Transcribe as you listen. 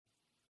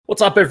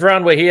What's up,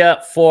 everyone? We're here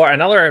for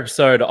another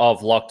episode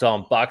of Locked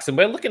On Bucks, and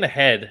we're looking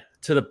ahead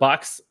to the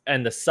Bucks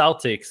and the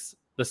Celtics.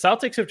 The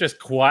Celtics have just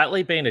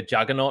quietly been a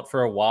juggernaut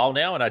for a while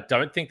now, and I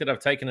don't think that I've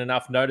taken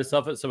enough notice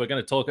of it. So we're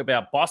going to talk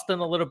about Boston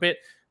a little bit.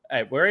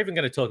 We're even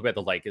going to talk about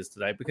the Lakers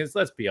today because,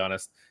 let's be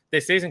honest,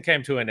 their season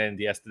came to an end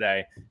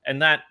yesterday,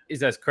 and that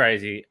is as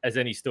crazy as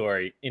any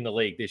story in the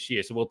league this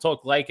year. So we'll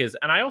talk Lakers.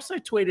 And I also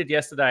tweeted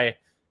yesterday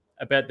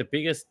about the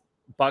biggest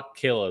Buck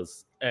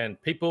killers, and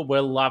people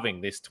were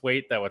loving this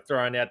tweet. They were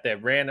throwing out their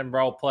random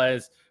role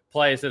players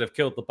that have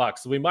killed the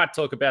Bucks. So we might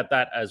talk about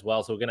that as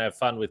well. So we're going to have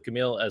fun with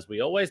Camille as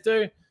we always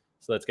do.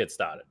 So let's get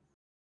started.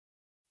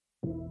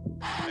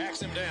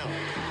 Backs him down.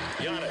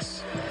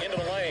 Giannis into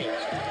the lane.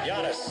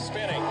 Giannis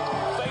spinning.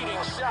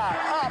 Fading shot.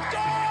 Up.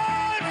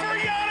 Good for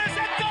Giannis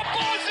at the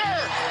buzzer.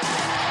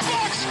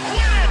 Bucks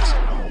win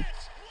it.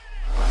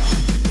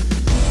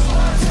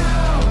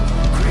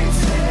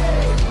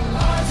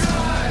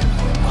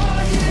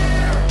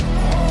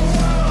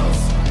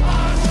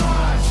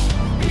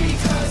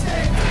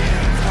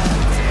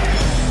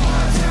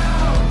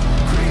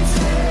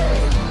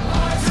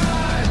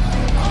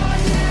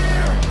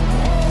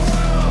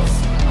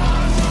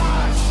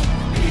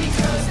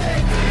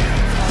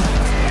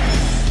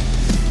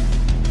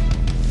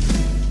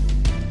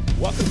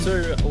 Welcome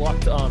to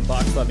Locked On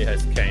Bucks. I'm your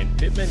host, Kane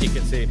Pittman. You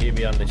can see and hear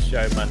me on this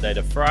show Monday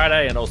to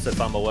Friday, and also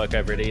find my work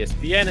over at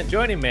ESPN. And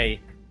joining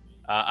me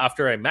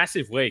after a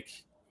massive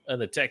week in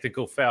the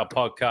Technical Foul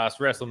podcast,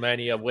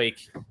 WrestleMania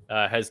week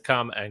has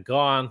come and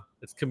gone.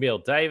 It's Camille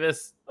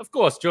Davis, of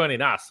course,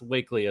 joining us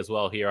weekly as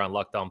well here on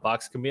Locked On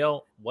Bucks.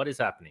 Camille, what is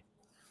happening?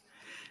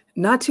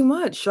 Not too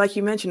much. Like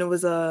you mentioned, it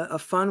was a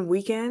fun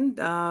weekend.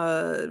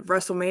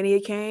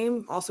 WrestleMania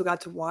came. Also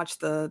got to watch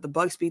the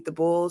Bucks beat the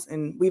Bulls.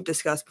 And we've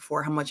discussed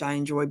before how much I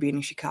enjoy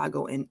beating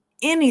Chicago in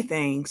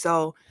anything.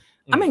 So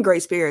I'm in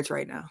great spirits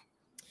right now.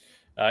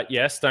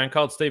 Yes, Stone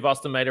Cold Steve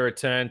Austin made a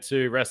return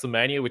to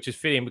WrestleMania, which is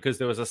fitting because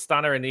there was a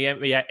stunner in the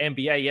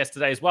NBA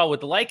yesterday as well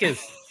with the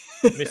Lakers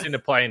missing the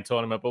play-in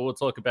tournament. But we'll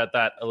talk about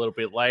that a little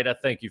bit later.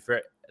 Thank you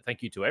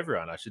to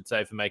everyone, I should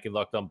say, for making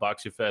Locked On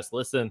Bucks your first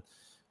listen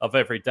of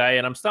every day.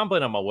 And I'm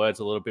stumbling on my words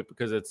a little bit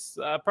because it's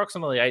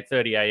approximately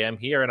 8:30 a.m.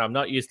 here, and I'm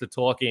not used to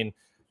talking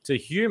to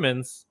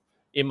humans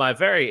in my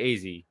very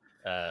easy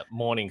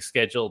morning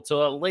schedule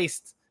till at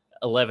least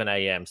 11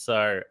 a.m.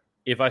 So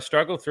if I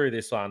struggle through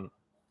this one,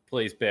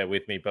 please bear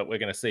with me, but we're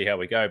going to see how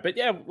we go. But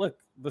yeah, look,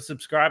 the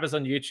subscribers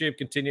on YouTube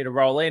continue to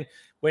roll in.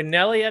 We're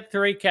nearly at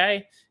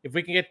 3K. If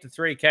we can get to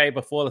 3K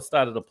before the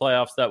start of the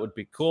playoffs, that would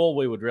be cool.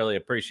 We would really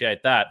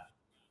appreciate that.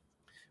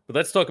 But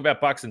let's talk about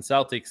Bucks and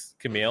Celtics,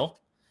 Camille.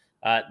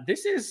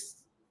 This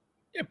is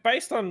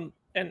based on,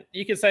 and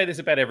you can say this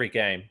about every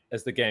game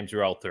as the games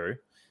roll through,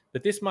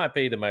 but this might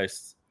be the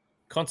most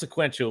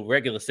consequential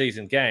regular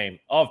season game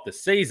of the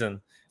season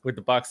with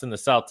the Bucks and the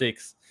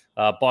Celtics.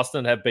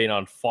 Boston have been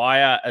on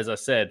fire, as I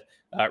said,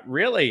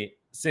 really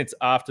since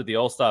after the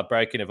All-Star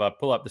break. And if I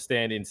pull up the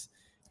standings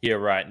here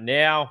right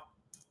now,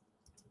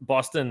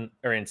 Boston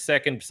are in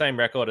second, same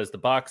record as the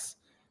Bucks.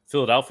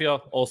 Philadelphia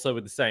also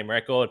with the same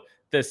record.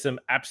 There's some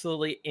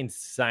absolutely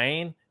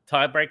insane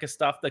tiebreaker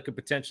stuff that could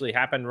potentially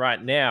happen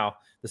right now.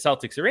 The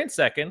Celtics are in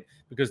second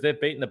because they've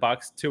beaten the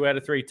Bucks 2 out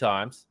of 3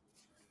 times.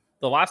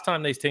 The last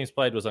time these teams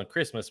played was on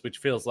Christmas, which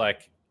feels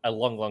like a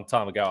long, long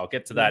time ago. I'll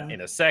get to that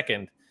in a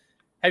second.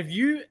 Are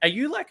you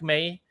like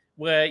me,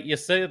 where you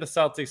see the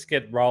Celtics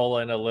get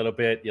rolling a little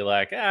bit? You're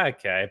like,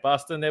 okay,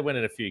 Boston, they're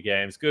winning a few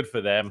games. Good for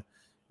them.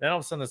 Then all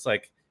of a sudden it's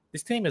like,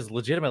 this team has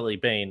legitimately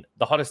been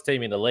the hottest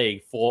team in the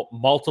league for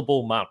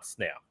multiple months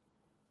now.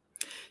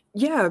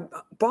 Yeah,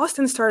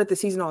 Boston started the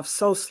season off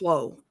so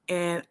slow.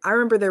 And I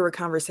remember there were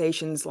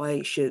conversations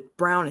like, should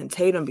Brown and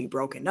Tatum be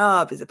broken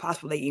up? Is it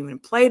possible they even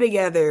play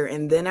together?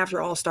 And then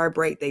after All-Star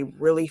break, they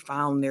really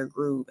found their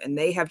groove. And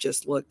they have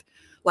just looked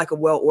like a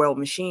well-oiled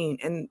machine.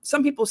 And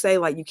some people say,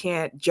 like, you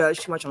can't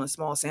judge too much on a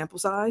small sample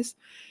size.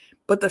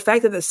 But the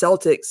fact that the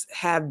Celtics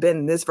have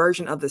been this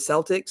version of the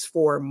Celtics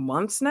for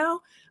months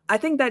now, I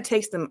think that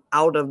takes them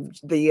out of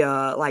the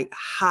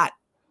hot,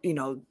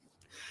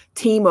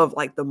 team of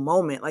like the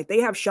moment. Like, they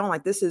have shown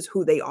like this is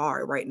who they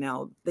are right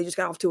now. They just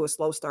got off to a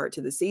slow start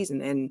to the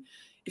season. And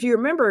if you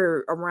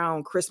remember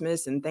around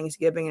Christmas and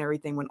Thanksgiving and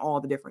everything, when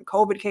all the different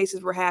COVID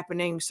cases were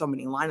happening, so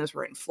many lineups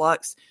were in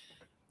flux,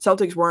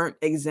 Celtics weren't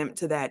exempt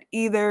to that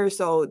either.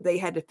 So they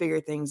had to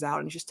figure things out,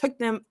 and it just took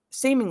them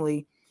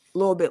seemingly a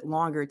little bit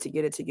longer to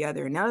get it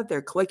together. And now that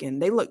they're clicking,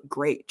 they look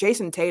great.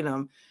 Jason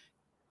Tatum,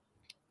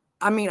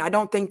 I mean, I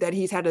don't think that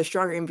he's had a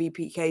stronger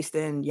MVP case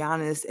than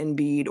Giannis,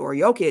 Embiid, or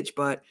Jokic,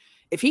 but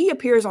if he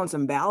appears on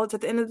some ballots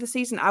at the end of the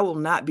season, I will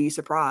not be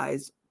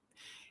surprised.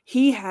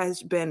 He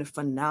has been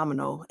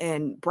phenomenal,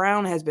 and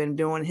Brown has been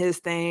doing his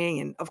thing.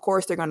 And of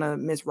course, they're going to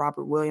miss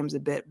Robert Williams a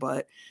bit,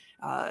 but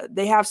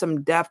they have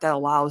some depth that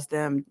allows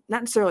them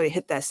not necessarily to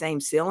hit that same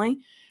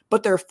ceiling,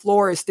 but their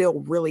floor is still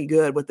really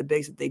good with the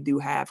bigs that they do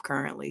have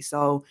currently.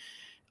 So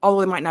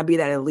although it might not be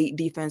that elite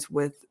defense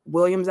with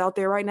Williams out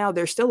there right now,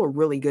 they're still a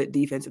really good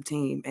defensive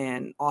team.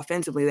 And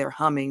offensively, they're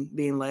humming,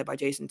 being led by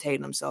Jason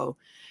Tatum. So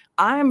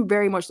I'm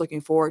very much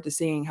looking forward to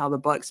seeing how the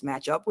Bucks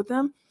match up with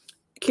them.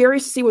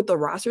 Curious to see what the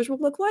rosters will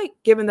look like,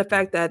 given the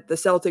fact that the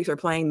Celtics are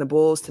playing the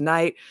Bulls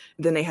tonight.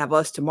 Then they have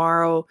us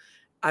tomorrow.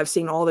 I've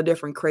seen all the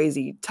different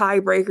crazy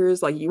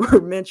tiebreakers like you were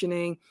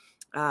mentioning.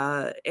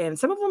 And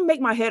some of them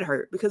make my head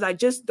hurt because I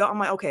just don't. I'm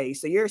like, okay,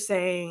 so you're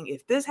saying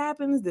if this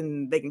happens,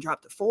 then they can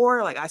drop to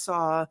 4. Like I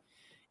saw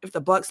if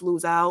the Bucks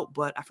lose out,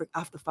 but I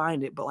have to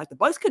find it. But like the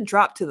Bucks could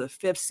drop to the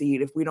 5th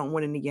seed if we don't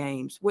win any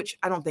games, which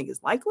I don't think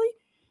is likely,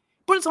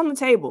 but it's on the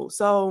table.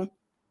 So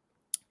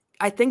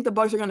I think the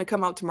Bucks are going to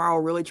come out tomorrow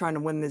really trying to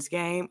win this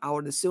game. I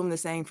would assume the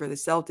same for the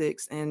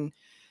Celtics. And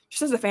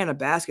just as a fan of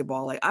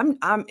basketball, like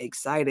I'm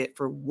excited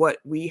for what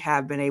we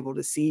have been able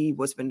to see,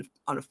 what's been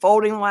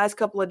unfolding the last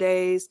couple of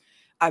days.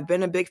 I've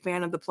been a big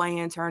fan of the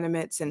play-in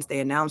tournament since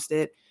they announced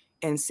it,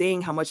 and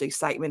seeing how much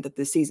excitement that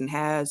this season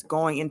has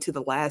going into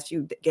the last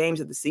few games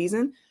of the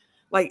season.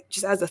 Like,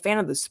 just as a fan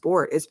of the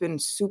sport, it's been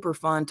super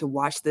fun to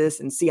watch this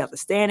and see how the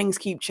standings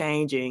keep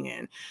changing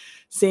and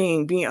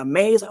being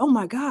amazed. Oh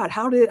my God,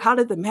 how did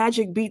the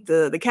Magic beat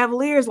the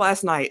Cavaliers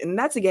last night? And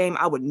that's a game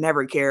I would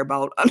never care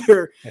about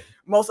under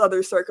most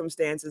other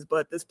circumstances.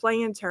 But this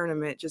play-in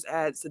tournament just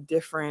adds a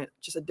different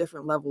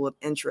level of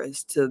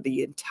interest to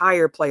the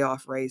entire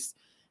playoff race.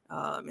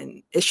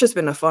 And it's just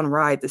been a fun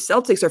ride. The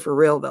Celtics are for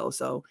real though.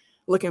 So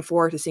looking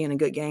forward to seeing a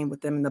good game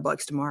with them and the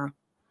Bucks tomorrow.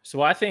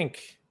 So I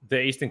think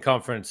the Eastern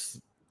Conference,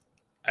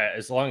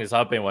 as long as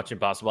I've been watching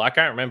basketball, I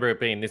can't remember it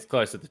being this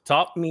close at the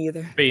top. Me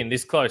either. Being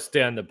this close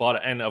down the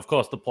bottom. And of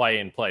course the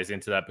play-in plays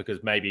into that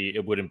because maybe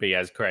it wouldn't be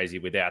as crazy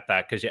without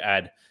that because you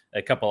add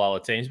a couple other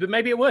teams. But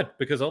maybe it would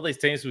because all these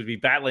teams would be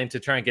battling to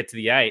try and get to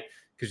the 8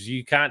 because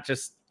you can't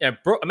just...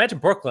 imagine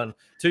Brooklyn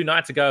 2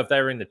 nights ago if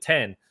they were in the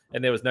 10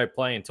 and there was no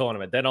play-in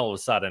tournament. Then all of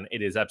a sudden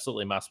it is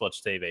absolutely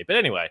must-watch TV. But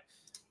anyway...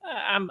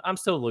 I'm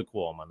still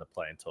lukewarm on the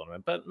play-in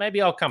tournament, but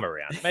maybe I'll come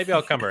around.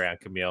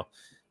 Camille.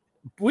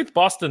 With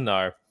Boston,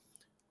 though,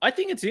 I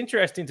think it's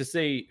interesting to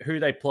see who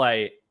they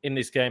play in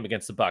this game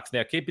against the Bucks.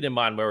 Now, keeping in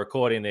mind we're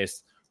recording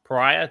this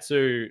prior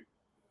to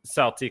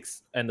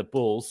Celtics and the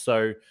Bulls,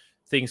 so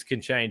things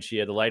can change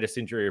here. The latest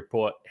injury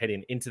report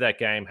heading into that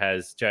game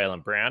has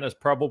Jaylen Brown as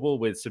probable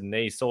with some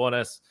knee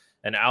soreness,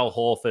 and Al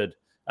Horford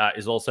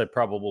is also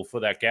probable for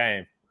that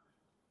game.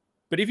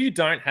 But if you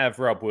don't have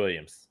Rob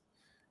Williams,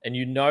 and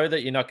you know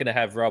that you're not going to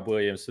have Rob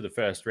Williams for the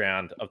first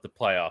round of the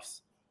playoffs,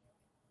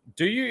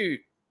 do you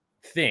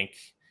think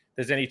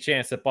there's any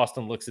chance that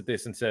Boston looks at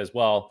this and says,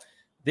 well,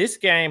 this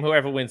game,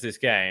 whoever wins this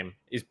game,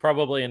 is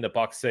probably in the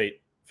box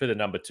seat for the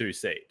number 2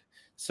 seed?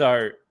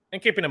 So,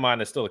 and keeping in mind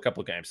there's still a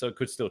couple of games, so it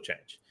could still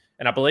change.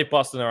 And I believe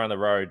Boston are on the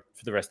road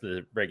for the rest of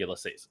the regular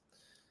season.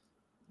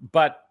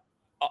 But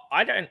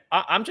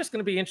I'm just going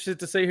to be interested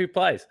to see who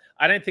plays.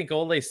 I don't think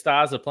all these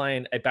stars are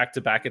playing a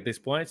back-to-back at this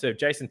point. So if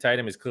Jason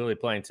Tatum is clearly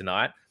playing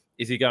tonight,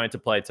 is he going to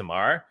play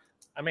tomorrow?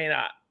 I mean,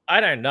 I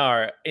don't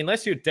know.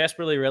 Unless you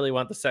desperately really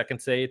want the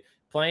 2nd seed,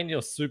 playing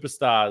your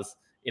superstars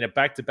in a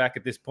back-to-back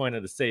at this point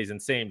of the season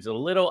seems a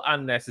little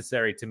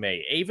unnecessary to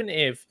me, even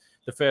if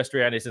the first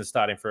round isn't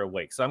starting for a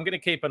week. So I'm going to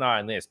keep an eye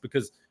on this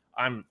because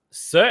I'm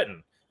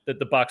certain that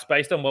the Bucks,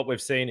 based on what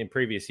we've seen in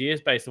previous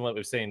years, based on what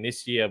we've seen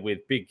this year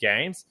with big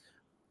games,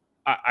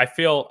 I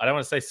feel, I don't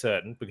want to say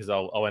certain because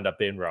I'll end up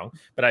being wrong,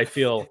 but I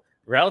feel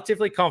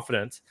relatively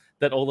confident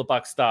that all the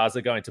Bucks stars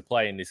are going to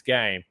play in this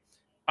game.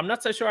 I'm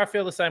not so sure I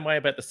feel the same way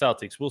about the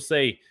Celtics. We'll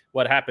see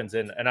what happens.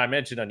 And I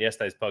mentioned on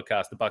yesterday's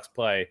podcast, the Bucks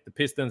play the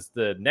Pistons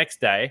the next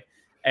day.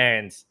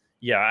 And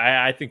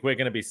yeah, I think we're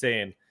going to be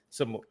seeing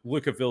some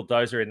Luka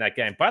Vildoza in that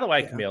game. By the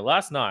way, Camille,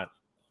 last night,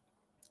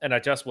 and I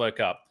just woke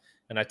up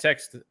and I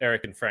texted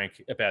Eric and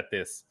Frank about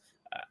this.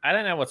 I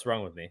don't know what's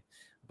wrong with me,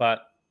 but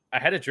I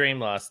had a dream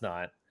last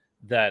night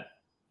that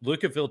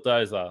Luka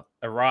Vildoza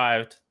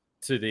arrived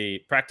to the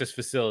practice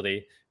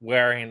facility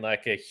wearing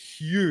like a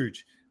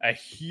huge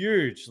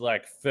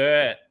like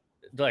fur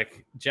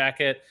like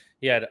jacket.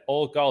 He had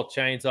all gold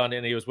chains on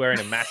and he was wearing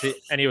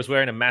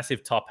a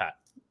massive top hat.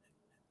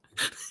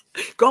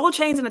 Gold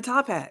chains and a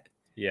top hat.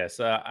 Yeah,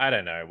 so I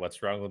don't know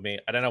what's wrong with me.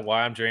 I don't know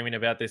why I'm dreaming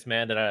about this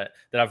man that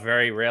I've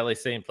very rarely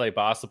seen play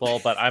basketball,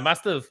 but I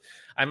must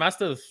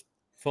have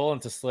fallen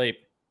to sleep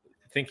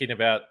thinking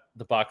about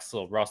the Bucks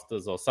or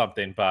rosters or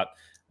something, but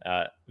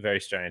very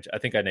strange. I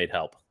think I need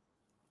help.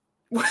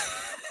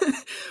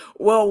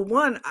 Well,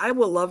 one, I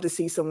would love to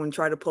see someone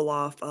try to pull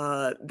off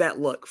that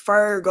look.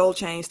 Fur, gold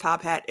chains,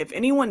 top hat. If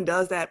anyone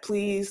does that,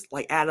 please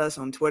like add us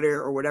on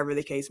Twitter or whatever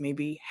the case may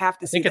be. Have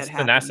to see that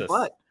happen. Thanasis.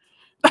 But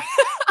I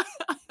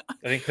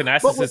think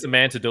Thanasis is the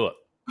man to do it.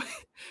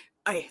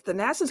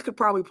 Thanasis could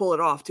probably pull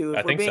it off too,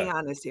 if we're being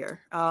honest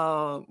here.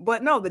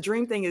 But no, the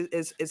dream thing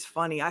is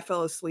funny. I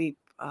fell asleep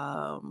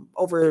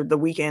over the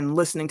weekend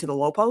listening to the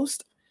Low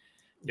Post.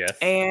 Yes.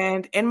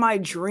 And in my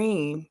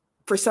dream,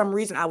 for some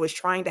reason, I was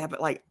trying to have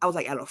it like I was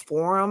like at a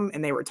forum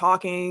and they were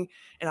talking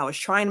and I was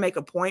trying to make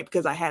a point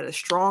because I had a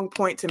strong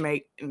point to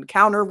make and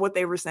counter what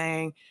they were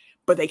saying.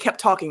 but they kept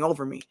talking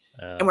over me.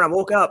 And when I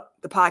woke up,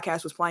 the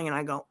podcast was playing and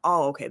I go,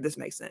 oh, okay, this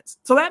makes sense.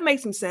 So that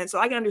makes some sense. So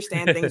I can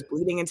understand things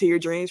bleeding into your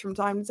dreams from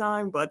time to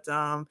time. But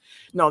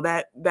no,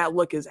 that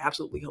look is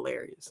absolutely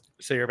hilarious.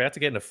 So you're about to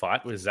get in a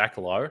fight with Zach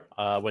Lowe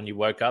when you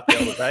woke up the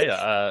other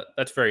day.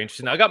 That's very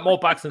interesting. I got more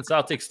Bucks and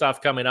Celtics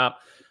stuff coming up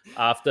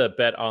after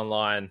Bet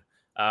Online.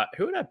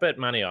 Who would I bet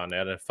money on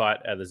out of a fight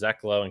out of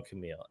Zach Lowe and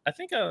Camille? I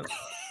think I'm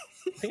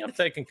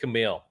taking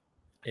Camille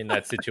in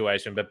that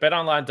situation. But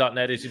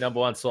betonline.net is your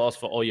number one source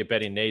for all your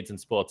betting needs and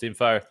sports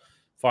info.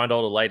 Find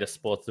all the latest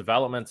sports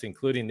developments,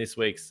 including this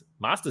week's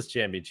Masters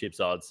Championships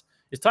odds.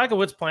 Is Tiger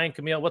Woods playing,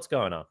 Camille? What's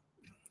going on?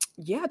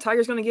 Yeah,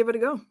 Tiger's going to give it a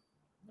go.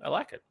 I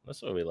like it.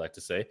 That's what we like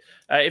to see.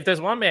 If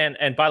there's one man,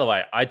 and by the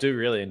way, I do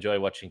really enjoy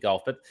watching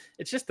golf, but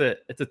it's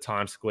a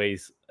time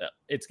squeeze.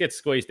 It gets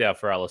squeezed out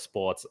for other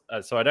sports,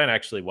 so I don't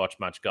actually watch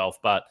much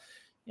golf. But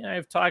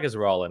if Tiger's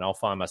rolling, I'll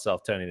find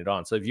myself turning it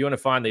on. So if you want to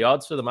find the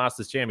odds for the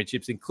Masters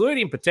Championships,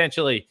 including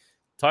potentially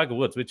Tiger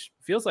Woods, which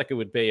feels like it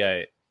would be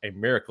a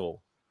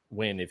miracle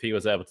win if he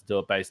was able to do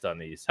it based on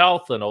his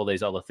health and all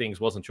these other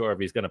things, wasn't sure if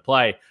he's going to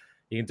play.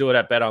 You can do it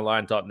at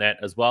betonline.net,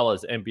 as well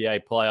as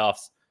NBA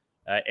playoffs,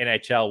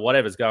 NHL,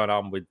 whatever's going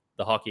on with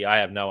the hockey. I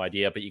have no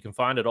idea, but you can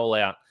find it all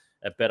out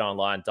at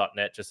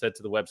betonline.net. Just head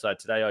to the website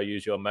today or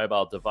use your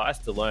mobile device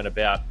to learn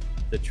about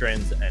the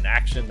trends and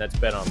action. That's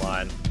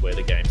BetOnline, where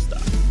the game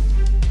starts.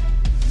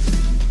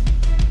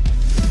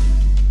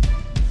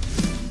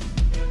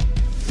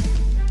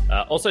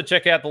 Also,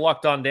 check out the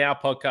Locked On Now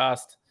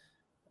podcast.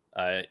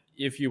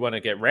 If you want to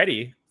get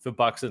ready for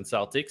Bucks and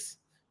Celtics,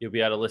 you'll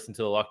be able to listen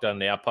to the Locked On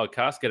Now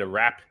podcast, get a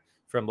wrap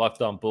from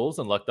Locked On Bulls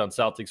and Locked On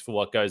Celtics for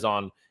what goes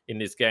on in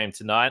this game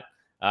tonight.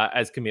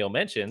 As Camille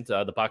mentioned,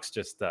 the Bucks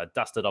just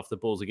dusted off the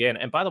Bulls again.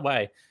 And by the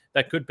way,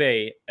 that could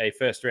be a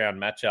first-round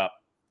matchup.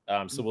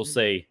 So we'll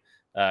see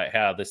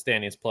how the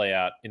standings play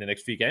out in the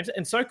next few games.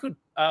 And so could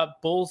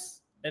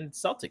Bulls and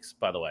Celtics,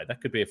 by the way. That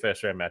could be a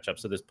first-round matchup.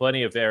 So there's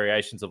plenty of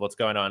variations of what's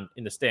going on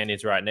in the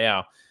standings right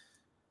now.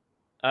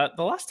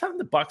 The last time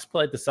the Bucks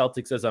played the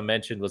Celtics, as I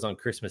mentioned, was on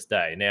Christmas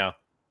Day. Now,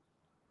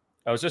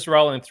 I was just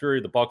rolling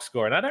through the box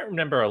score, and I don't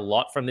remember a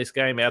lot from this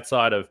game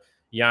outside of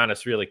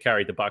Giannis really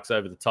carried the Bucks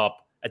over the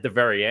top at the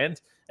very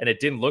end, and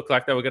it didn't look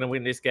like they were going to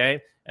win this game,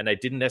 and they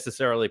didn't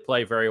necessarily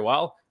play very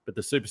well, but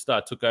the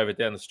superstar took over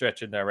down the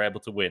stretch, and they were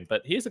able to win.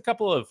 But here's a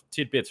couple of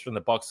tidbits from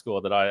the box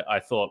score that I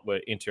thought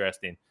were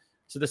interesting.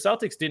 So the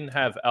Celtics didn't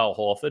have Al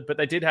Horford, but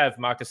they did have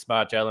Marcus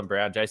Smart, Jaylen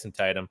Brown, Jason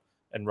Tatum,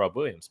 and Rob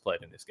Williams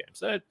played in this game.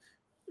 So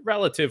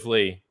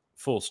relatively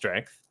full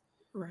strength.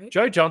 Right.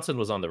 Joe Johnson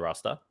was on the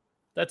roster.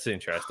 That's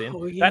interesting.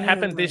 That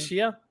happened this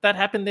year.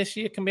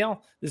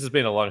 Camille. This has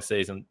been a long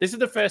season. This is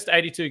the first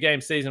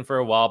 82-game season for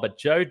a while, but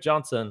Joe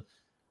Johnson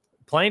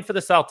playing for the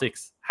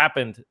Celtics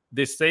happened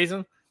this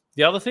season.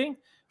 The other thing,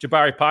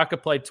 Jabari Parker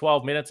played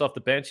 12 minutes off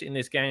the bench in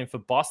this game for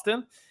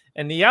Boston.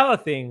 And the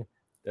other thing,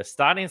 the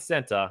starting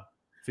center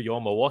for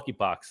your Milwaukee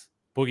Bucks,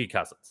 Boogie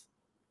Cousins.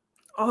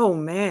 Oh,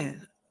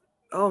 man.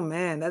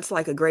 That's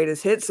like a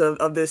greatest hits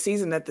of this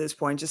season at this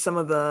point. Just some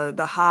of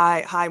the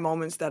high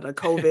moments that a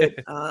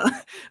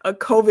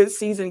COVID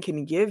season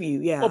can give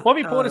you. Yeah. Well,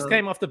 Bobby Portis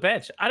came off the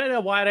bench. I don't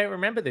know why I don't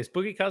remember this.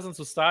 Boogie Cousins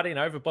was starting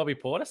over Bobby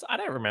Portis. I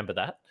don't remember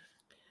that.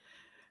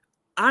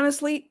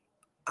 Honestly,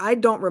 I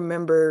don't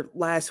remember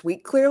last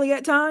week clearly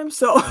at times.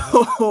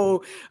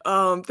 So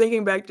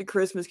thinking back to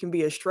Christmas can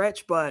be a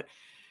stretch, but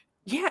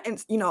yeah,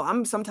 and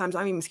I'm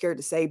even scared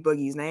to say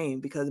Boogie's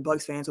name because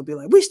Bucks fans will be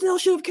like, "We still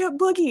should have kept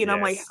Boogie," and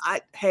yes.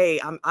 I'm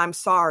like, I'm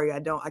sorry,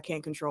 I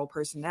can't control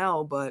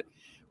personnel, but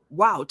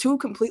wow, two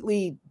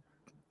completely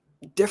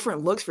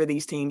different looks for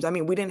these teams. I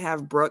mean, we didn't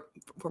have Brook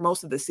for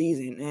most of the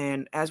season,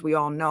 and as we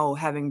all know,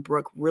 having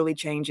Brook really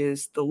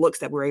changes the looks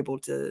that we're able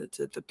to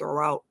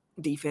throw out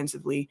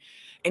defensively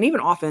and even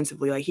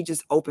offensively. Like he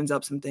just opens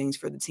up some things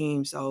for the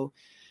team. So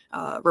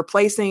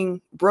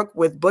replacing Brook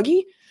with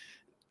Boogie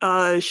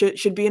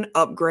should be an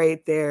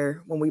upgrade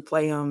there when we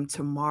play them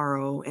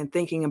tomorrow. And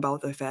thinking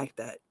about the fact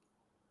that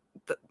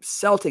the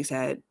Celtics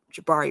had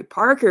Jabari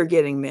Parker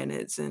getting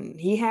minutes, and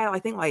he had, I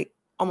think, like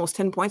almost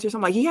 10 points or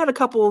something. Like he had a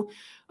couple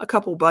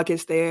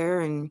buckets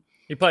there, and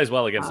he plays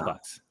well against the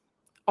Bucks.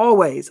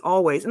 Always.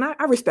 And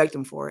I respect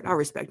him for it. I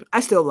respect him.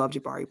 I still love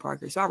Jabari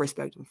Parker, so I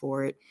respect him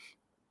for it.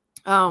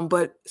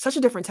 But such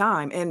a different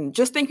time. And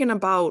just thinking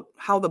about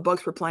how the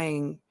Bucks were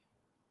playing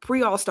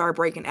pre-All-Star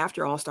break and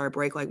after All-Star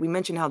break, like we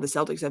mentioned how the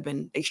Celtics have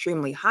been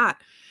extremely hot,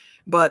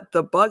 but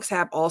the Bucks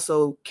have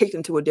also kicked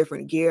into a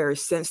different gear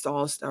since the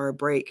All-Star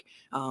break,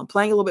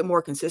 playing a little bit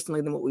more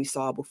consistently than what we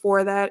saw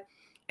before that.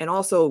 And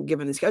also,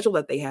 given the schedule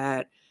that they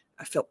had,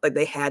 I felt like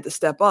they had to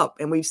step up,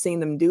 and we've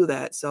seen them do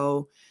that.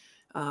 So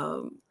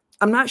I'm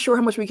not sure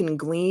how much we can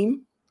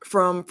glean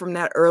from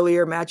that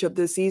earlier matchup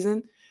this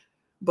season,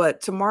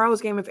 but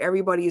tomorrow's game, if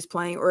everybody is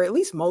playing, or at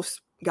least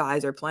most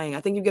guys are playing,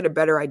 I think you get a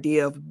better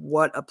idea of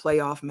what a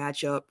playoff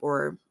matchup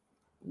or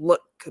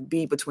look could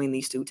be between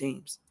these two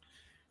teams.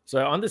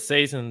 So on the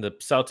season, the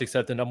Celtics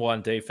had the number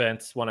one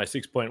defense,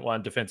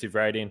 106.1 defensive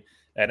rating.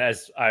 And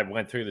as I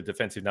went through the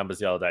defensive numbers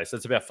the other day, so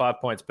it's about 5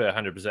 points per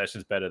 100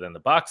 possessions better than the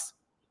Bucks,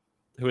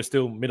 who are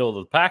still middle of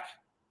the pack.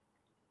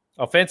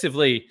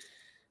 Offensively,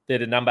 they're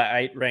the number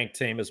 8 ranked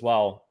team as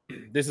well.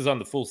 This is on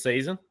the full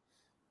season.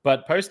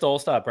 But post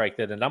All-Star break,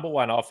 they're the number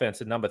 1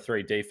 offense and number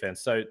 3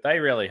 defense. So they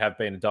really have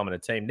been a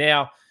dominant team.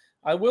 Now,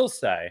 I will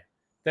say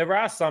there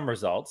are some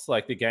results,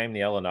 like the game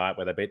the other night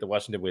where they beat the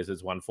Washington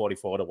Wizards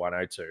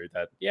 144-102,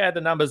 that, the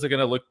numbers are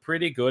going to look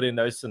pretty good in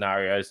those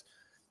scenarios.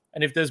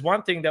 And if there's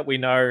one thing that we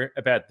know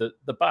about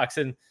the Bucks,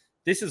 and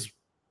this is,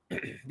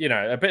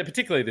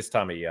 particularly this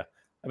time of year,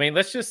 I mean,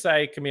 let's just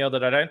say, Camille,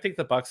 that I don't think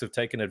the Bucks have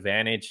taken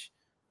advantage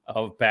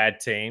of bad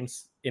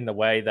teams in the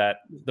way that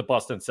the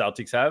Boston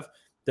Celtics have.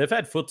 They've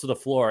had foot to the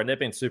floor and they've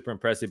been super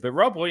impressive. But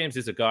Rob Williams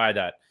is a guy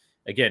that,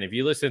 again, if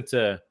you listen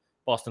to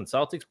Boston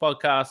Celtics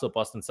podcasts or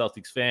Boston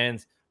Celtics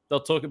fans, they'll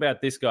talk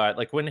about this guy.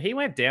 Like when he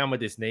went down with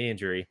this knee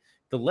injury,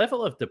 the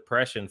level of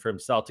depression from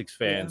Celtics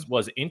fans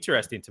was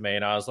interesting to me.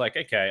 And I was like,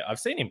 okay, I've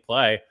seen him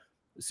play,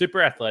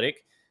 super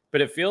athletic,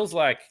 but it feels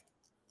like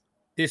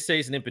this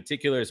season in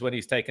particular is when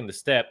he's taken the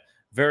step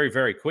very,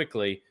 very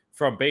quickly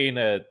from being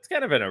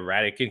kind of an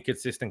erratic,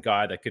 inconsistent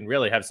guy that can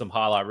really have some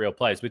highlight reel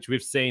plays, which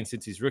we've seen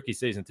since his rookie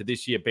season to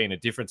this year being a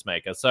difference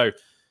maker. So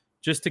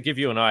just to give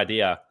you an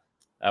idea,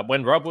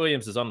 when Rob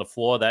Williams is on the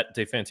floor, that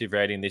defensive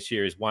rating this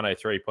year is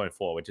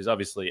 103.4, which is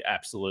obviously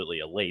absolutely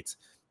elite.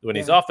 When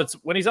he's off, it's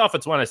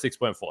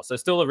 106.4. So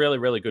still a really,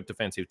 really good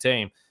defensive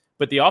team.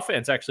 But the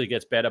offense actually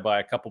gets better by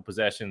a couple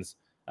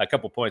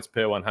points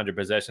per 100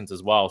 possessions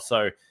as well.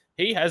 So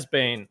he has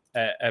been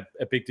a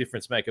big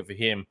difference maker for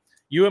him.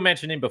 You were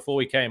mentioning before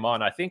we came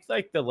on, I think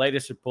like the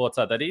latest reports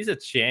are that he's a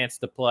chance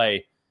to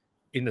play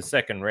in the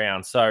second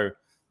round. So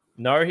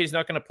no, he's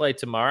not going to play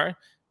tomorrow.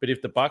 But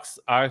if the Bucks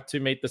are to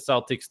meet the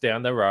Celtics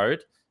down the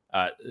road,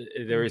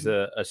 there is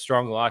a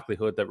strong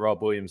likelihood that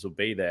Rob Williams will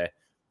be there.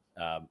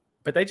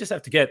 But they just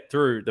have to get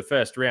through the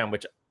first round,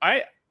 which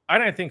I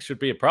don't think should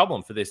be a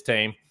problem for this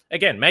team.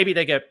 Again, maybe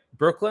they get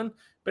Brooklyn,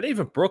 but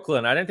even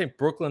Brooklyn, I don't think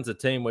Brooklyn's a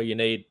team where you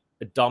need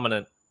a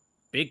dominant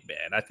big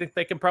man. I think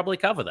they can probably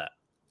cover that.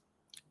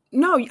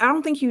 No, I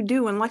don't think you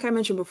do. And like I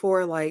mentioned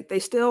before, like they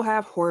still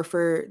have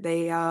Horford,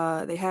 they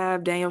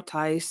have Daniel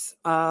Tice,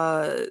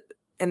 and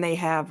they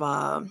have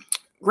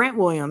Grant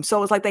Williams.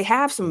 So it's like they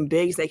have some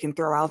bigs they can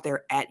throw out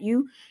there at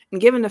you. And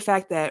given the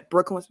fact that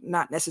Brooklyn's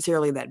not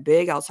necessarily that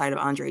big outside of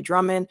Andre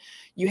Drummond,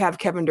 you have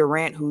Kevin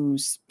Durant,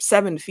 who's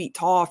 7 feet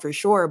tall for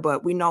sure,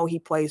 but we know he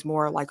plays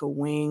more like a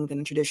wing than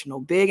a traditional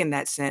big in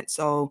that sense.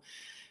 So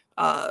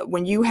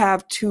when you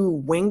have 2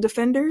 wing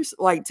defenders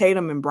like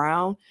Tatum and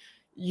Brown,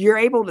 you're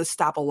able to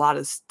stop a lot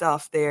of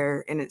stuff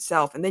there in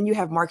itself. And then you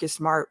have Marcus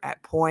Smart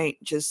at point,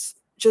 just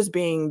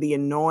being the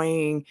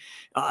annoying,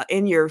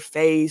 in your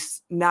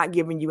face, not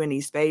giving you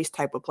any space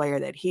type of player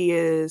that he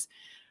is.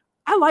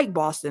 I like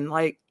Boston.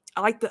 Like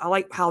I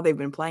like how they've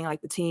been playing, I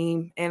like the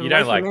team. And you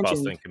don't like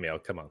Boston, Camille.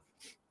 Come on.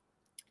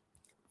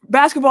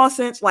 Basketball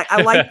sense, like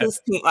I like this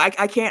team.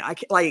 I can't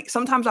like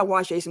sometimes I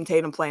watch Jason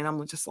Tatum play and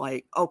I'm just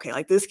like, okay,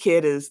 like this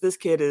kid is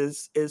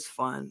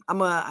fun.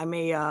 I'm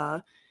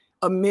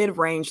a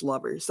mid-range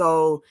lover.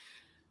 So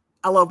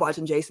I love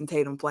watching Jason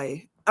Tatum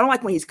play. I don't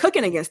like when he's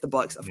cooking against the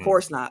Bucks, of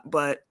course not,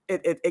 but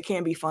it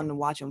can be fun to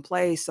watch him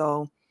play.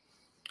 So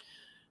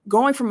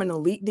going from an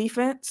elite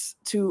defense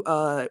to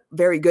a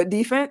very good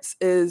defense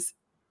is,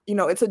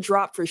 it's a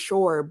drop for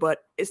sure, but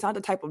it's not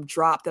the type of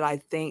drop that I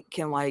think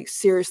can like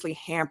seriously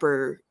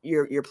hamper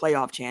your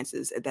playoff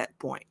chances at that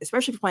point,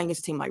 especially if you're playing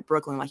against a team like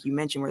Brooklyn, like you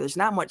mentioned, where there's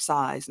not much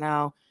size.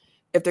 Now,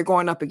 if they're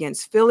going up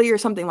against Philly or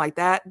something like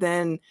that,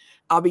 then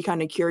I'll be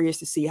kind of curious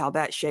to see how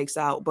that shakes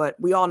out. But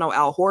we all know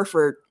Al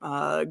Horford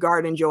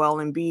guarding Joel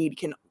Embiid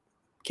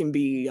can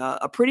be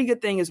a pretty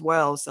good thing as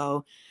well.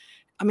 So,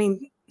 I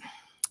mean,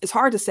 it's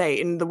hard to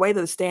say. And the way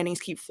that the standings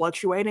keep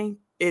fluctuating,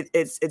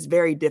 it's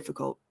very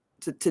difficult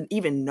to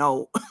even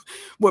know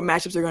what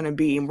matchups are going to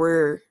be. And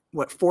we're,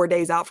 4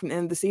 days out from the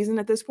end of the season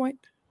at this point?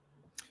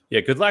 Yeah,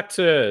 good luck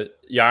to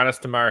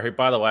Giannis tomorrow, who,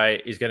 by the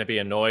way, is going to be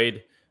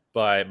annoyed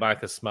by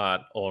Marcus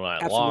Smart all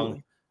night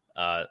long.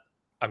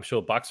 I'm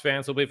sure Bucks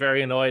fans will be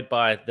very annoyed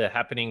by the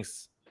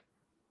happenings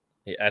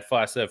at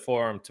Fiserv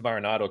Forum tomorrow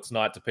night or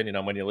tonight, depending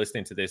on when you're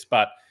listening to this.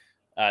 But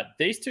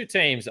these two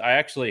teams I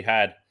actually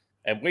had,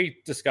 and we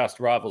discussed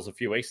rivals a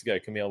few weeks ago,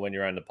 Camille, when you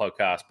were on the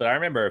podcast. But I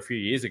remember a few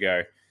years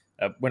ago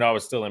when I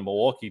was still in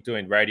Milwaukee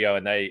doing radio,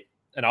 and I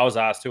was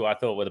asked who I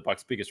thought were the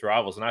Bucks' biggest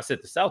rivals, and I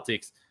said the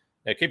Celtics.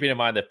 Now, keeping in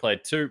mind they've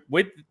played 2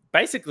 with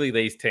basically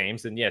these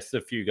teams, and yes,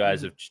 a few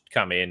guys have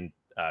come in.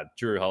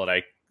 Drew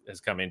Holiday has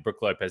come in.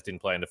 Brook Lopez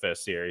didn't play in the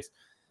first series.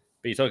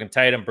 But you're talking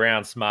Tatum,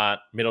 Brown, Smart,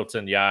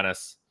 Middleton,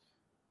 Giannis,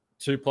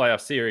 2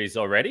 playoff series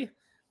already.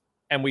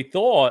 And we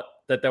thought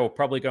that they were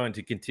probably going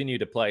to continue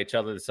to play each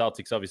other. The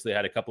Celtics obviously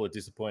had a couple of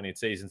disappointing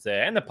seasons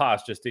there, and the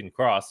past just didn't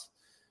cross.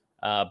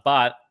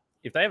 But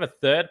if they have a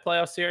 3rd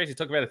playoff series, you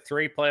talk about a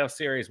 3 playoff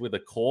series with a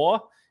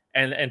core,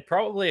 and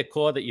probably a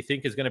core that you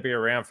think is going to be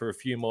around for a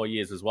few more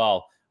years as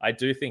well. I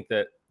do think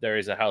that there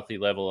is a healthy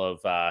level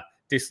of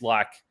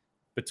dislike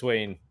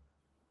between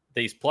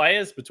these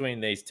players,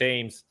 between these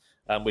teams,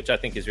 which I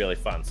think is really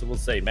fun. So we'll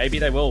see. Maybe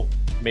they will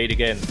meet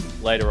again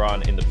later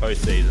on in the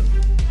postseason.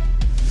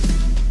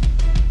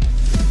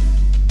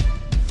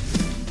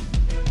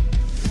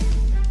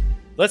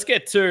 let's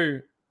get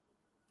to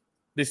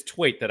this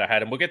tweet that I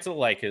had, and we'll get to the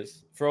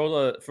Lakers.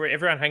 For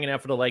everyone hanging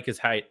out for the Lakers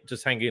hate,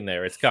 just hang in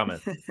there. It's coming.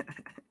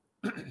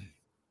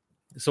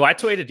 So I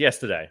tweeted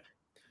yesterday,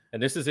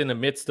 and this is in the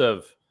midst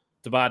of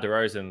DeMar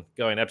DeRozan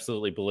going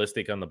absolutely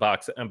ballistic on the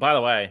Bucks. And by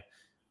the way,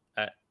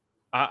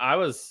 I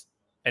was,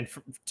 and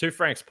to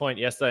Frank's point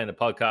yesterday in the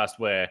podcast,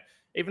 where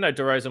even though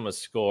DeRozan was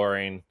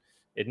scoring,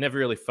 it never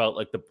really felt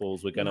like the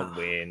Bulls were going to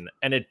win,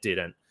 and it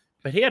didn't.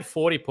 But he had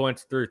 40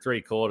 points through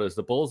 3 quarters.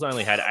 The Bulls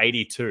only had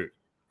 82.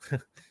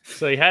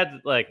 So he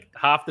had like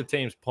half the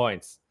team's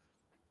points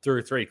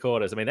through 3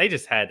 quarters. I mean, they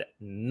just had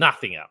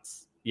nothing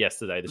else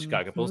yesterday, the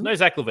Chicago Bulls. No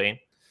Zach LaVine.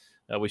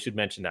 We should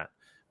mention that.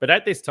 But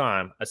at this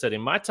time, I said,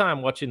 in my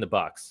time watching the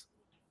Bucks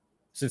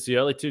since the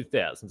early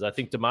 2000s, I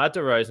think DeMar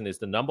DeRozan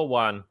is number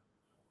one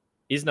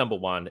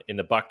in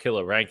the Buck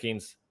Killer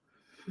rankings.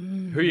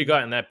 Who you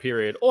got in that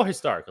period or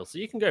historical. So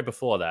you can go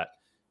before that.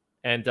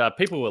 And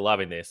people were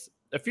loving this.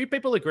 A few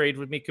people agreed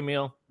with me,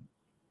 Camille.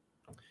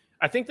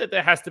 I think that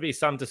there has to be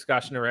some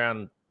discussion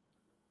around,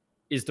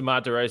 is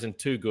DeMar DeRozan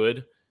too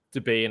good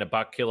to be in a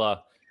Buck Killer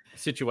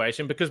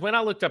situation? Because when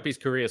I looked up his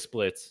career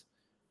splits,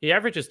 he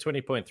averages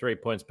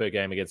 20.3 points per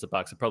game against the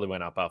Bucks. It probably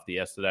went up after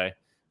yesterday.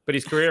 But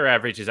his career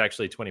average is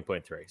actually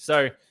 20.3.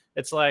 So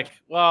it's like,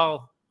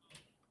 well,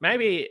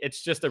 maybe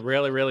it's just a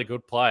really, really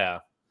good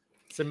player.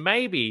 So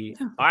maybe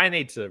I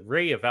need to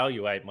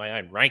reevaluate my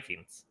own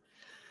rankings,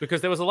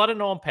 because there was a lot of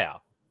Norm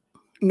Powell.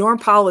 Norm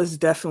Powell is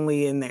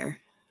definitely in there.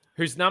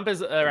 Whose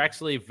numbers are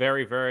actually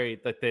very,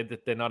 very,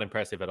 they're not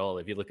impressive at all.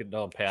 If you look at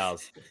Norm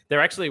Powell's,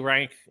 they're actually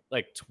ranked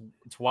like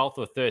 12th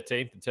or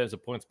 13th in terms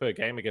of points per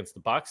game against the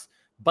Bucks.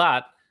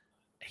 But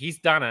he's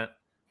done it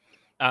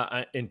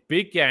in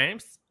big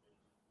games,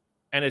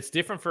 and it's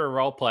different for a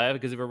role player,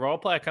 because if a role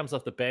player comes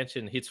off the bench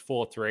and hits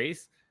 4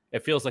 threes,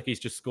 it feels like he's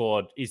just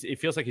scored. It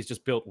feels like he's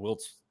just built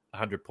Wilt's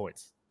 100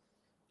 points.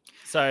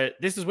 So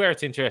this is where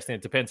it's interesting.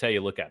 It depends how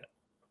you look at it.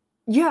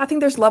 Yeah, I think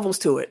there's levels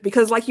to it,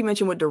 because like you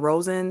mentioned with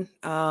DeRozan,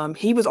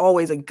 he was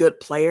always a good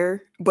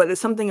player, but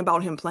there's something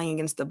about him playing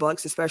against the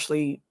Bucks,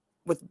 especially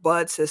with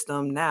Bud's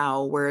system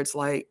now, where it's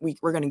like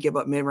we're going to give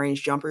up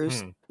mid-range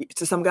jumpers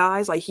to some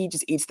guys. Like, he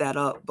just eats that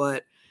up.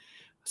 But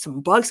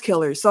some Bucks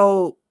killers.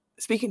 So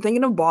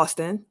thinking of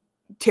Boston,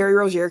 Terry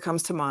Rozier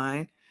comes to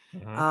mind.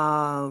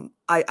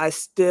 I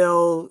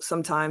still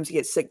sometimes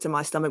get sick to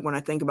my stomach when I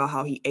think about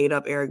how he ate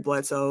up Eric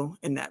Bledsoe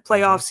in that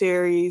playoff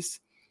series.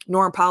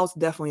 Norm Powell's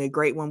definitely a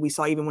great one. We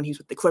saw even when he was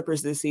with the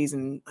Clippers this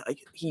season, like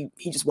he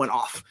just went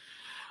off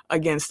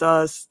against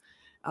us.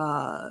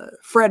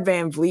 Fred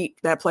VanVleet,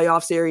 that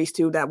playoff series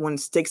too, that one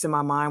sticks in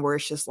my mind, where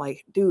it's just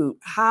like, dude,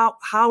 how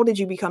did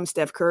you become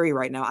Steph Curry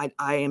right now?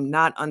 I am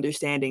not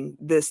understanding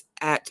this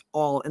at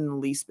all in the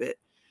least bit.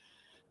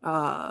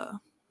 There's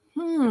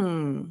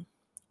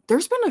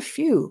been a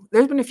few,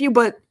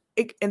 but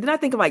and then I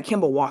think of like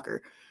Kemba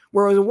Walker,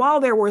 where it was a while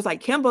there where it's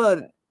like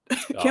Kemba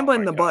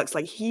in the Bucks,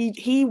 like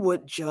he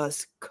would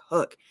just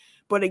cook.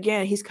 But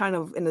again, he's kind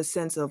of in the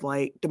sense of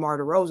like DeMar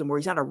DeRozan, where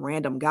he's not a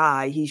random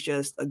guy. He's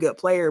just a good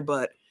player.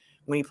 But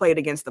when he played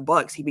against the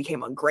Bucks, he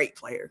became a great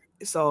player.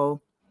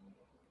 So,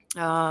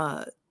 what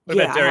about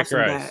Derrick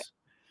Rose?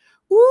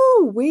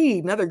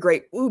 Another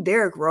great.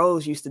 Derrick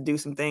Rose used to do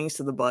some things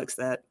to the Bucks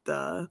that.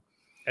 And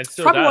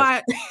still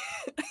does.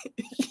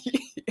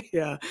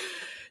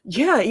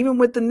 Yeah. Even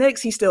with the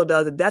Knicks, he still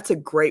does it. That's a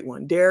great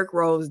one. Derrick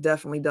Rose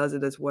definitely does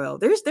it as well.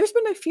 There's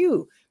been a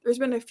few. There's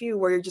been a few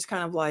where you're just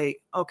kind of like,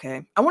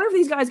 okay. I wonder if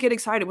these guys get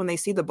excited when they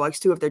see the Bucks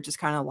too. If they're just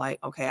kind of like,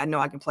 okay, I know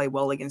I can play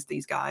well against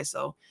these guys,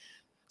 so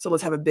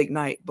let's have a big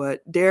night.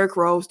 But Derrick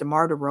Rose,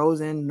 DeMar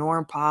DeRozan,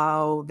 Norm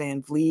Powell,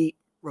 VanVleet,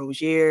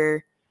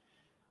 Rozier.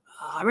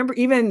 I remember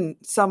even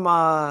some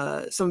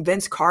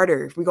Vince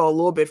Carter. If we go a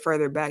little bit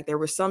further back, there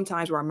were some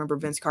times where I remember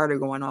Vince Carter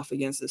going off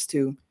against us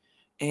too.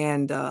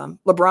 And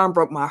LeBron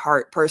broke my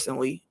heart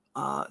personally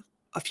a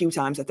few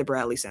times at the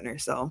Bradley Center.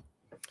 So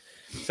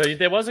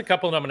there was a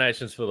couple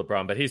nominations for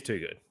LeBron, but he's too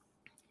good.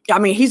 I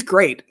mean, he's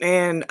great.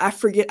 And I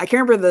can't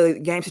remember the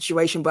game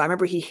situation, but I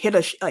remember he hit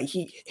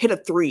a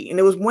 3. And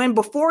it was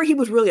before he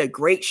was really a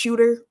great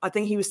shooter. I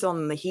think he was still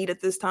in the Heat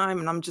at this time.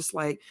 And I'm just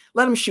like,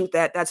 let him shoot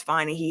that. That's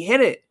fine. And he hit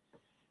it.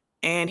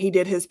 And he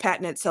did his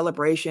patented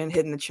celebration,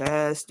 hitting the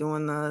chest,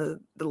 doing the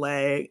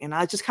leg. And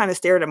I just kind of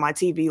stared at my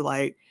TV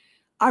like,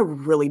 I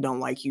really don't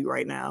like you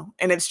right now.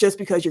 And it's just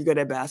because you're good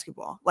at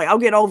basketball. Like, I'll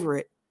get over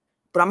it,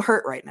 but I'm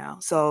hurt right now.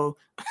 So,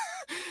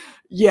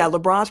 yeah,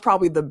 LeBron's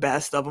probably the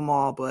best of them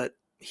all, but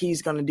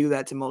he's going to do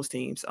that to most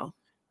teams. So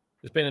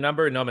there's been a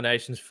number of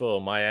nominations for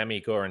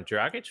Miami, Goran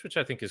Dragic, which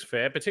I think is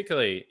fair,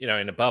 particularly,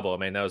 in the bubble. I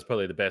mean, that was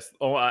probably the best.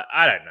 Oh,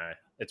 I don't know.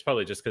 It's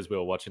probably just because we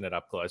were watching it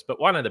up close, but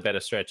one of the better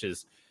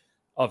stretches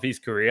of his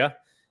career.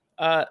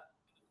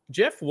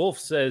 Jeff Wolf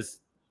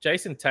says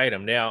Jason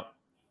Tatum. Now,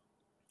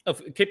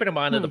 keeping in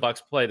mind that the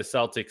Bucks play the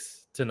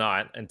Celtics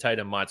tonight and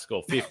Tatum might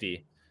score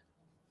 50,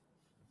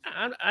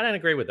 I don't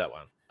agree with that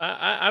one.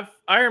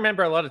 I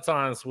remember a lot of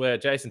times where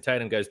Jason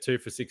Tatum goes 2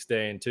 for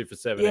 16, 2 for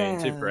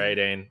 17, 2 for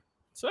 18.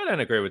 So I don't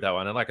agree with that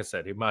one. And like I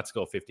said, he might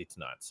score 50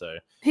 tonight. So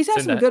he's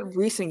had some good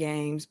recent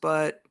games,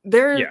 but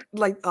they're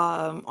like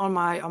on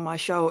my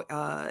show,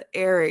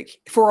 Eric,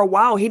 for a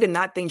while he did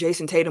not think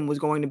Jason Tatum was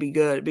going to be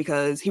good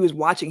because he was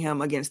watching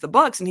him against the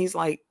Bucks, and he's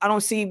like, I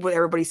don't see what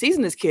everybody sees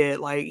in this kid.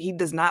 Like, he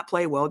does not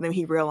play well. Then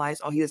he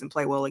realized, he doesn't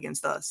play well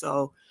against us.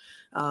 So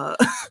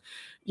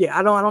yeah,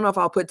 I don't know if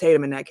I'll put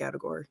Tatum in that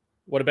category.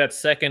 What about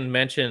second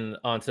mention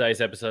on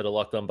today's episode of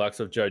Locked On Bucks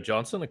of Joe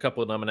Johnson? A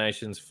couple of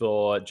nominations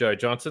for Joe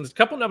Johnson. A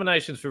couple of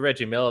nominations for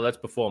Reggie Miller. That's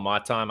before my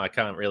time. I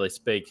can't really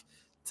speak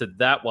to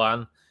that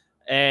one.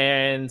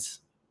 And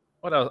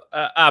what else?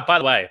 By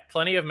the way,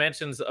 plenty of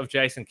mentions of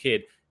Jason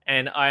Kidd.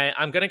 And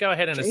I'm going to go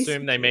ahead and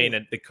assume they mean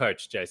the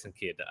coach, Jason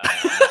Kidd,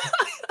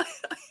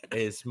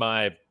 is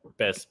my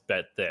best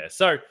bet there.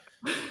 So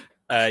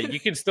you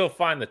can still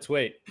find the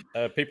tweet.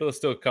 People are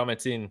still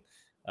commenting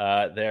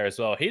there as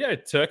well. Hito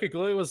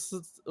Turkoglu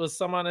was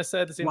someone I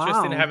said is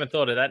interesting. I haven't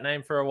thought of that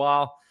name for a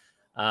while.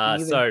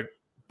 So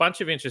bunch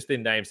of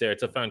interesting names there.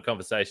 It's a fun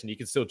conversation. You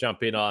can still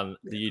jump in on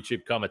the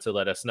YouTube comment to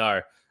let us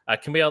know.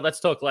 Camille, let's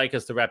talk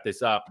Lakers to wrap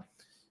this up.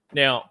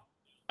 Now,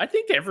 I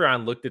think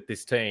everyone looked at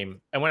this team,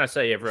 and when I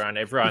say everyone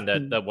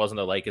that wasn't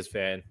a Lakers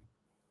fan,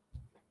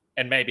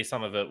 and maybe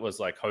some of it was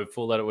like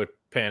hopeful that it would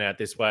pan out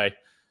this way,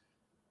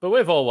 but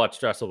we've all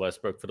watched Russell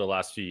Westbrook for the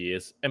last few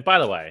years. And by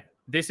the way,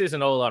 this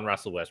isn't all on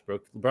Russell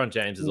Westbrook. LeBron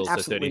James is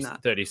also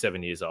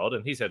 37 years old,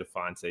 and he's had a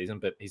fine season,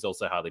 but he's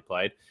also hardly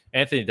played.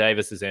 Anthony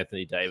Davis is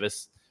Anthony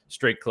Davis,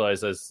 street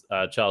clothes, as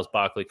Charles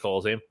Barkley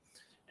calls him.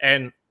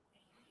 And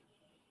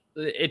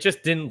it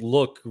just didn't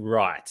look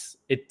right.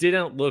 It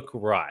didn't look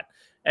right.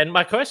 And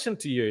my question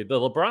to you, the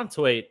LeBron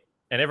tweet,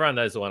 and everyone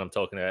knows the one I'm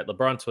talking about,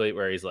 LeBron tweet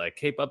where he's like,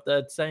 keep up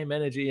that same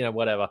energy,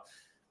 whatever.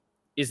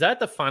 Is that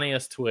the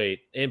funniest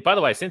tweet? And by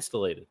the way, since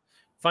deleted.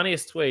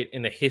 Funniest tweet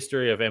in the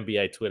history of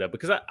NBA Twitter,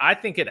 because I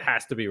think it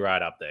has to be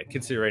right up there,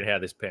 considering how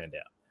this panned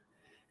out.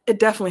 It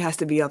definitely has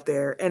to be up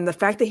there. And the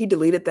fact that he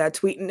deleted that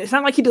tweet, and it's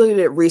not like he deleted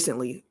it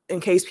recently, in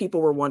case people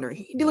were wondering.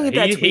 He deleted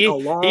that tweet a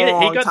long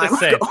time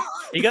ago.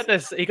 He got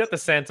the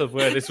sense of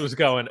where this was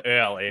going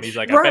early, and he's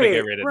like, I better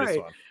get rid of this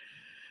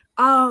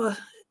one.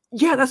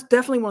 Yeah, that's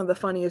definitely one of the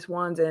funniest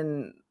ones.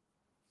 And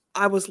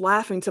I was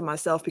laughing to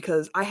myself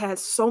because I had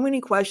so many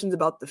questions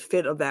about the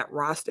fit of that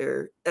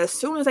roster. As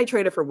soon as they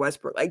traded for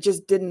Westbrook,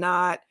 just did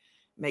not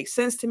make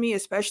sense to me,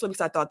 especially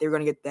because I thought they were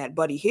going to get that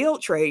Buddy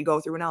Hield trade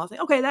go through. And I was like,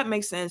 okay, that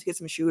makes sense. Get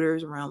some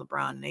shooters around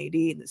LeBron and AD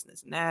and this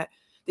and that.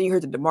 Then you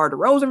heard the DeMar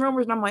DeRozan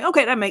rumors, and I'm like,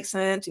 okay, that makes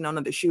sense.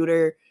 Another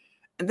shooter.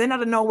 And then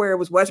out of nowhere, it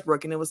was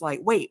Westbrook. And it was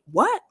like, wait,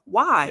 what?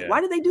 Why? Yeah. Why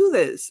did they do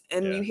this?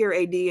 And you hear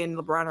AD and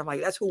LeBron are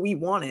like, that's who we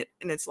wanted.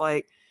 And it's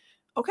like,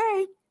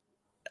 okay,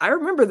 I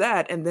remember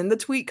that. And then the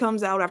tweet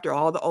comes out after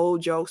all the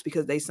old jokes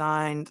because they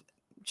signed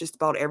just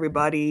about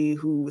everybody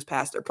who was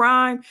past their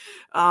prime.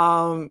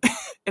 And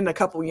a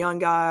couple young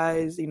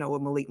guys,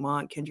 with Malik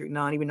Monk, Kendrick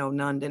Nunn, even though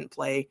Nunn didn't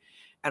play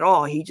at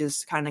all. He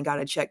just kind of got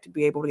a check to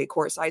be able to get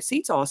courtside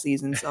seats all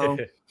season. So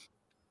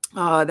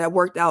that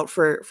worked out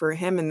for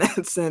him in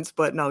that sense.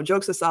 But no,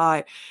 jokes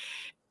aside,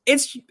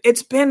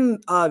 it's been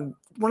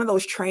one of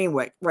those train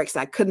wrecks that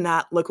I could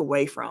not look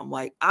away from.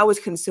 Like, I was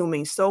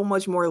consuming so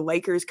much more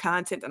Lakers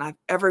content than I've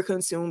ever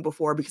consumed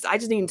before because I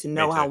just needed to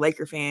know how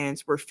Laker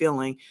fans were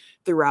feeling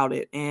throughout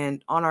it.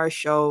 And on our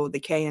show,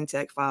 the K and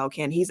Tech File,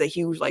 Ken, he's a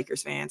huge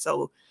Lakers fan.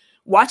 So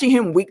watching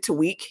him week to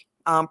week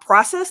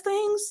process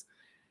things,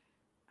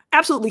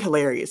 absolutely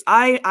hilarious.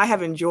 I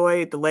have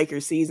enjoyed the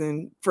Lakers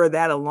season for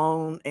that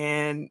alone.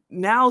 And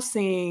now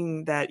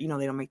seeing that, they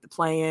don't make the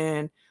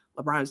play-in,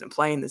 LeBron isn't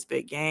playing this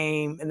big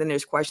game. And then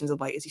there's questions of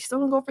is he still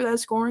going to go for that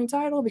scoring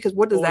title? Because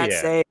what does that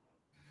say?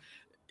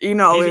 He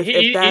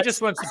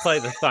just wants to play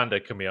the Thunder,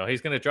 Camille.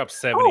 He's going to drop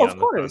 70 on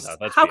the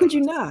Thunder. How could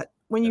you not?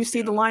 When you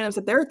see the lineups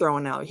that they're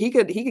throwing out, he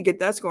could get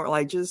that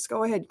score. Just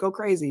go ahead, go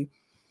crazy.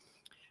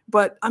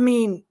 But,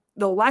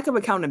 the lack of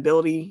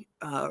accountability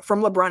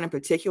from LeBron in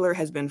particular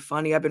has been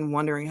funny. I've been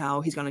wondering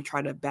how he's going to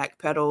try to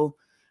backpedal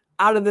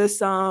out of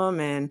this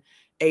and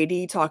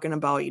AD talking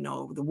about,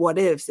 the what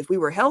ifs if we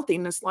were healthy.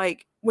 And it's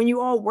like, when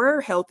you all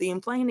were healthy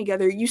and playing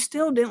together, you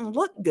still didn't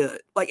look good.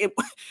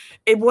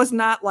 It was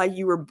not like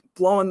you were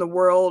blowing the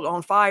world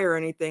on fire or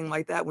anything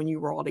like that when you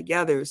were all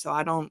together. So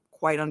I don't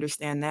quite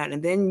understand that.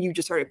 And then you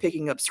just started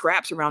picking up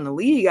scraps around the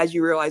league as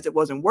you realized it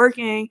wasn't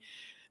working.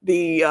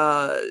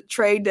 The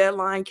trade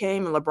deadline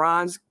came and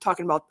LeBron's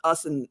talking about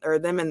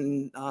them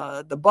and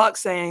the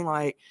Bucks saying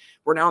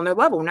we're not on their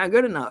level. We're not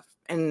good enough.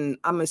 And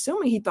I'm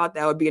assuming he thought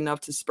that would be enough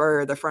to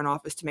spur the front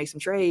office to make some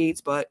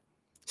trades, but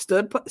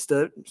stood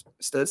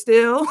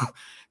still.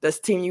 That's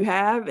the team you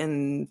have.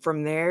 And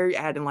from there,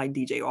 adding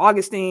DJ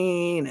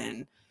Augustine,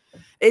 and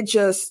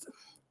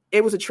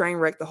it was a train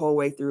wreck the whole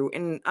way through.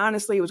 And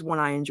honestly, it was one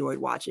I enjoyed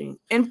watching,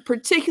 in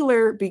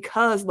particular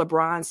because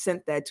LeBron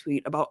sent that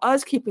tweet about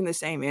us keeping the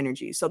same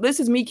energy. So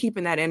this is me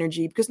keeping that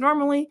energy, because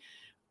normally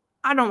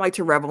I don't like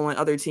to revel in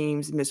other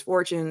teams'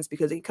 misfortunes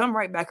because they come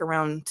right back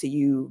around to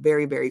you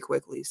very, very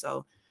quickly.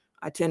 So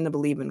I tend to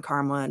believe in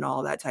karma and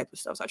all that type of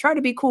stuff. So I try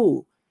to be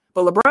cool.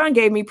 But LeBron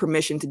gave me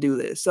permission to do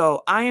this.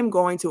 So I am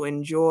going to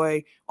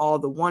enjoy all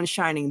the one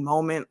shining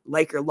moment,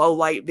 Laker low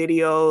light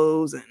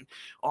videos and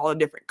all the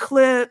different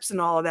clips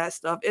and all of that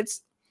stuff.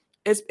 It's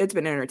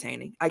been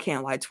entertaining. I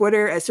can't lie.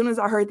 Twitter, as soon as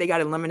I heard they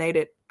got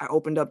eliminated, I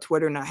opened up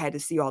Twitter and I had to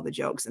see all the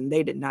jokes, and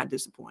they did not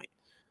disappoint.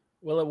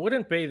 Well, it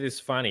wouldn't be this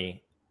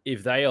funny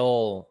if they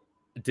all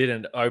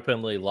didn't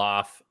openly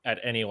laugh at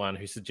anyone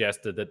who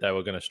suggested that they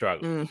were going to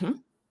struggle. Mm-hmm.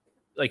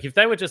 Like, if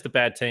they were just a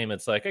bad team,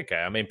 it's like, okay,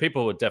 I mean,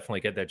 people would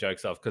definitely get their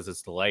jokes off because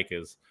it's the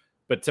Lakers.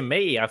 But to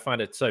me, I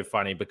find it so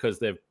funny because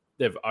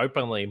they've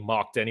openly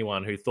mocked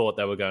anyone who thought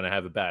they were going to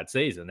have a bad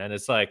season. And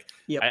it's like,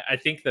 I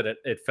think that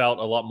it felt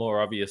a lot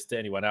more obvious to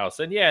anyone else.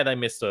 And yeah, they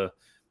missed a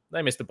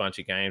bunch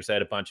of games. They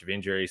had a bunch of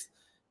injuries.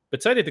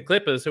 But so did the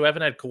Clippers, who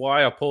haven't had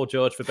Kawhi or Paul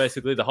George for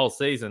basically the whole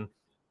season.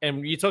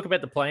 And you talk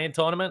about the play-in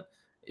tournament.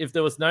 If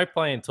there was no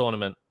play-in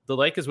tournament, the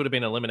Lakers would have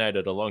been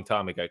eliminated a long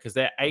time ago because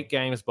they're 8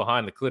 games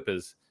behind the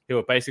Clippers, who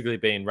are basically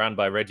being run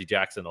by Reggie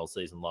Jackson all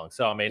season long.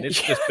 So, I mean,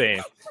 it's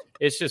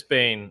just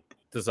been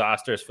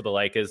disastrous for the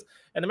Lakers.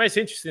 And the most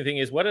interesting thing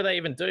is, what do they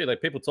even do?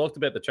 Like, people talked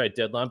about the trade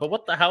deadline, but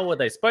what the hell were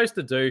they supposed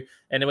to do?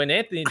 And when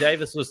Anthony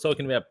Davis was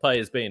talking about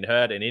players being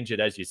hurt and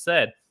injured, as you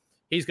said,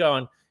 he's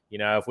going,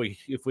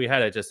 if we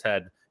had just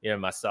had,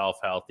 myself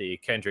healthy,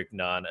 Kendrick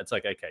Nunn, it's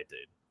like, okay, dude,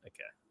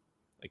 okay.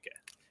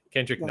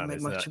 Kendrick Nunn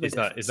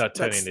is not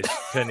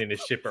turning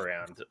this ship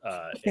around,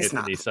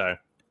 Anthony. So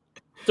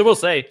we'll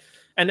see.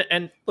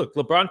 And look,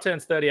 LeBron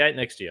turns 38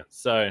 next year,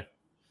 so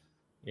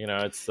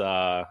it's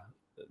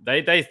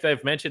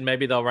they've mentioned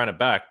maybe they'll run it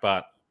back,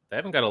 but they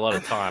haven't got a lot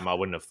of time. I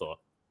wouldn't have thought.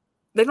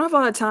 They don't have a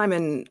lot of time,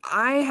 and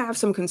I have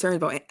some concerns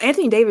about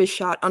Anthony Davis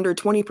shot under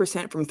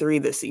 20% from 3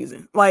 this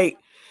season. Like,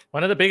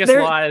 one of the biggest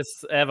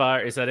lies ever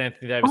is that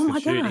Anthony Davis can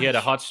shoot. He had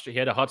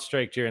a hot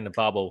streak during the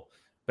bubble.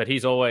 But he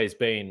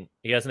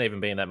hasn't even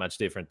been that much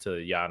different to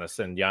Giannis,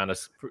 and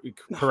Giannis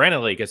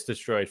perennially gets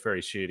destroyed for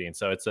his shooting.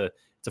 So it's a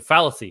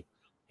fallacy.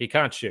 He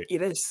can't shoot.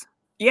 It is.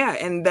 Yeah,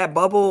 and that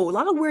bubble, a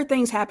lot of weird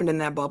things happened in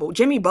that bubble.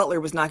 Jimmy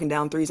Butler was knocking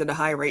down threes at a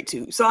high rate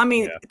too. So, I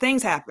mean,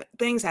 things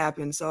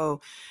happen.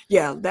 So,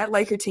 yeah, that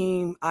Laker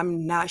team,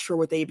 I'm not sure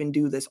what they even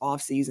do this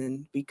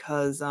offseason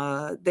because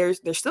they're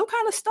still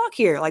kind of stuck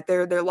here. Like,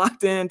 they're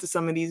locked into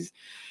some of these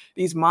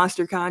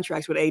monster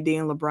contracts with AD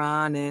and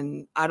LeBron,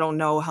 and I don't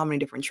know how many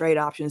different trade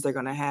options they're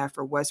going to have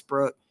for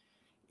Westbrook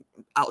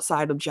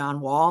outside of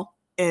John Wall.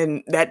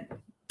 And that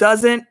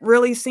doesn't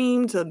really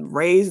seem to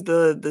raise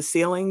the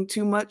ceiling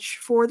too much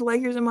for the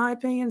Lakers, in my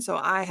opinion. So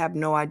I have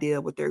no idea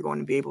what they're going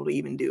to be able to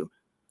even do.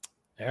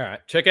 All right.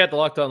 Check out the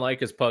Locked On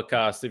Lakers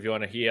podcast if you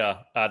want to hear.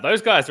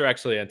 Those guys are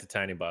actually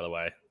entertaining, by the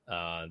way.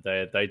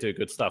 They do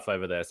good stuff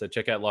over there. So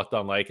check out Locked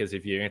On Lakers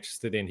if you're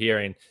interested in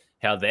hearing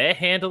how they're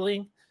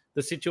handling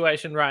the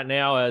situation right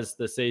now as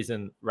the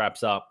season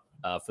wraps up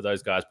for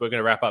those guys. But we're going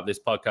to wrap up this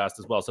podcast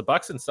as well. So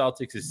Bucks and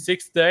Celtics is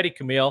 6:30,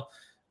 Camille.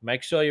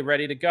 Make sure you're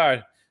ready to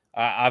go.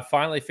 I've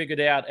finally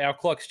figured out our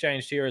clock's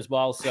changed here as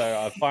well. So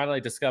I've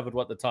finally discovered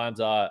what the times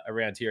are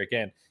around here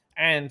again.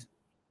 And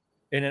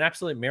in an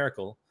absolute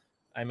miracle,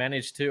 I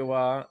managed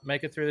to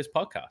make it through this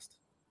podcast.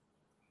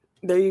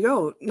 There you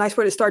go. Nice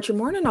way to start your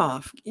morning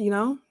off.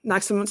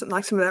 Knock some of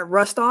that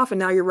rust off, and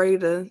now you're ready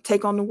to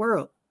take on the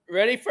world.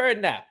 Ready for a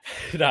nap.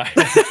 No.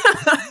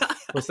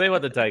 We'll see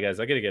what the day goes.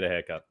 I got to get a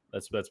haircut.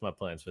 That's my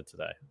plans for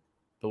today.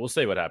 But we'll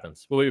see what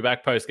happens. We'll be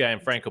back post-game.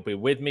 Frank will be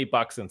with me,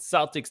 Bucks and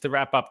Celtics, to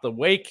wrap up the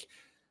week.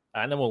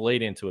 And then we'll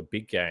lead into a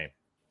big game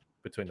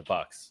between the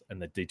Bucks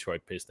and the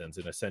Detroit Pistons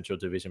in a Central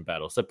Division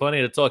battle. So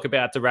plenty to talk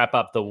about to wrap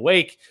up the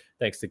week.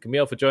 Thanks to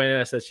Camille for joining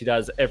us as she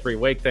does every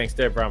week. Thanks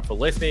to everyone for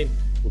listening.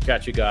 We'll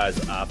catch you guys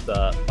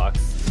after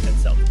Bucks and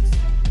Celtics.